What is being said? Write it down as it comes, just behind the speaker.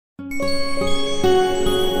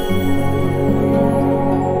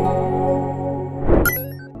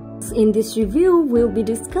In this review, we'll be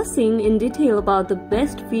discussing in detail about the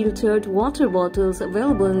best filtered water bottles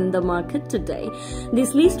available in the market today.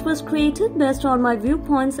 This list was created based on my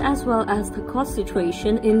viewpoints as well as the cost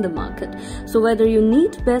situation in the market. So whether you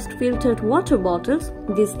need best filtered water bottles,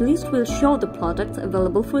 this list will show the products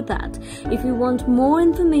available for that. If you want more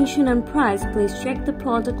information and price, please check the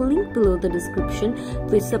product link below the description.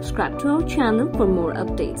 Please subscribe to our channel for more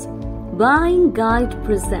updates. Buying Guide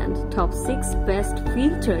present Top 6 Best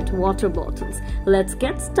Filtered Water Bottles. Let's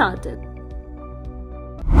get started.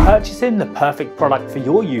 Purchasing the perfect product for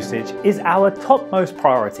your usage is our topmost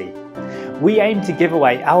priority. We aim to give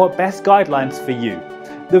away our best guidelines for you,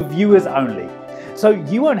 the viewers only, so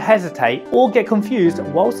you won't hesitate or get confused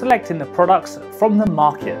while selecting the products from the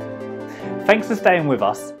market. Thanks for staying with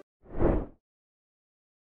us.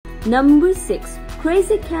 Number 6.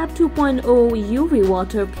 CrazyCap 2.0 UV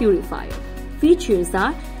Water Purifier. Features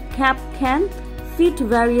are: cap can fit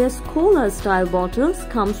various cola-style bottles,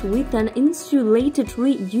 comes with an insulated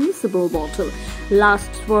reusable bottle,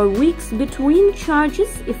 lasts for weeks between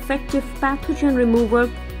charges, effective pathogen remover,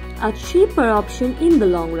 a cheaper option in the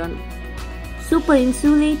long run. Super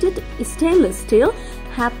insulated stainless steel,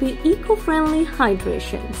 happy eco-friendly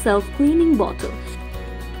hydration, self-cleaning bottle.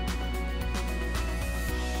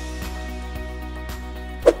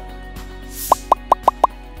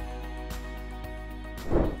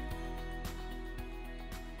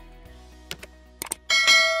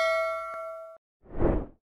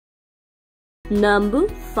 Number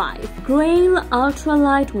 5. GRAYL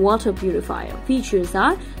Ultralight Water Purifier. Features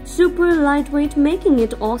are: super lightweight, making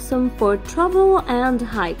it awesome for travel and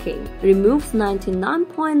hiking. Removes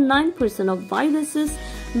 99.9% of viruses,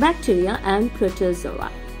 bacteria and protozoa.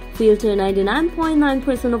 Filter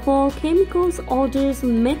 99.9% of all chemicals, odors,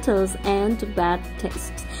 metals and bad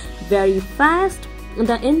tastes. Very fast.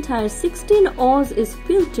 The entire 16 oz is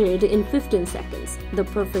filtered in 15 seconds. The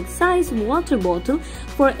perfect size water bottle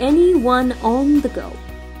for anyone on the go.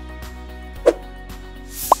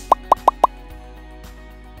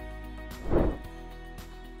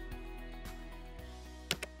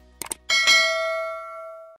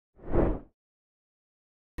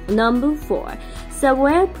 Number 4.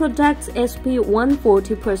 Sawyer Products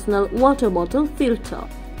SP140 Personal Water Bottle Filter.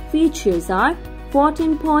 Features are: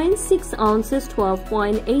 14.6 ounces,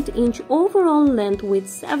 12.8 inch overall length with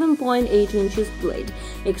 7.8 inches blade,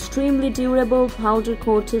 extremely durable powder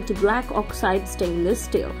coated black oxide stainless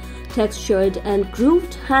steel, textured and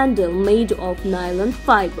grooved handle made of nylon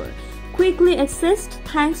fiber, quickly accessed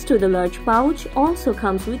thanks to the large pouch, also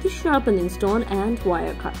comes with a sharpening stone and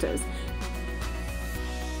wire cutters.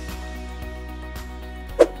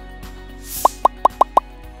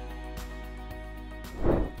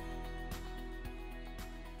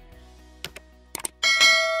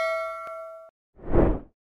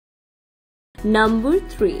 Number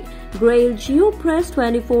 3. GRAYL GeoPress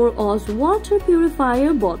 24 oz Water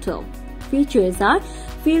Purifier Bottle. Features are: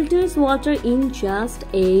 filters water in just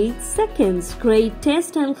 8 seconds, great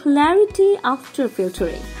taste and clarity after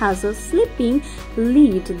filtering, has a slipping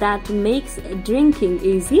lid that makes drinking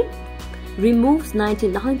easy, removes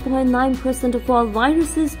 99.9% of all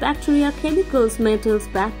viruses, bacteria, chemicals, metals,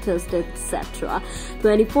 bad taste, etc.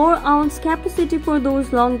 24-ounce capacity for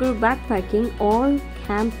those longer backpacking or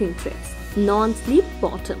camping trips. Non-slip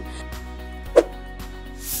bottom.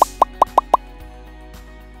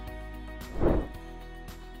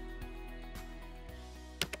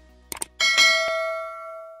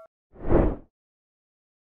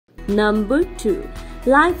 Number 2.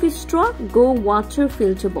 LifeStraw Go Water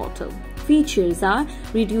Filter Bottle. Features are: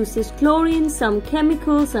 reduces chlorine, some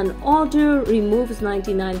chemicals and odor, removes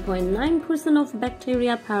 99.9% of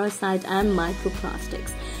bacteria, parasite and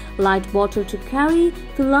microplastics. Light bottle to carry,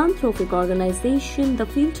 philanthropic organization. The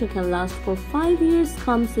filter can last for 5 years,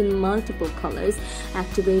 comes in multiple colors.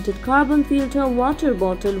 Activated carbon filter water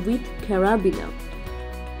bottle with carabiner.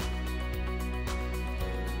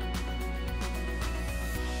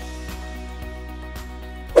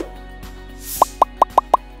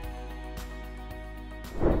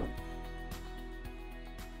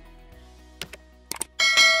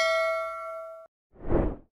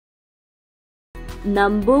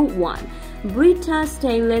 Number 1. Brita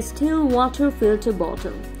Stainless Steel Water Filter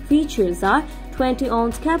Bottle. Features are: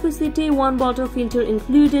 20-ounce capacity, 1 bottle filter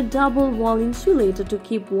included, double wall insulated to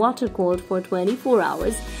keep water cold for 24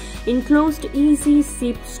 hours, enclosed easy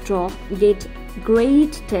sip straw, get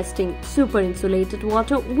great tasting super insulated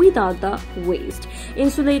water without the waste,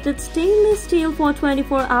 insulated stainless steel for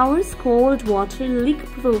 24 hours, cold water leak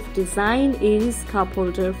proof design, is cup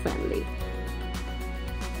holder friendly.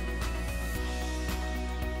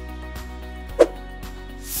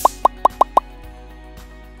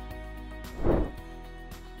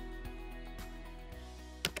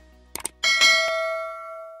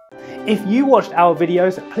 If you watched our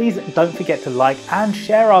videos, please don't forget to like and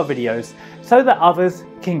share our videos so that others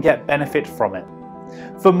can get benefit from it.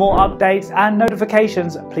 For more updates and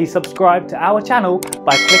notifications, please subscribe to our channel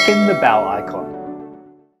by clicking the bell icon.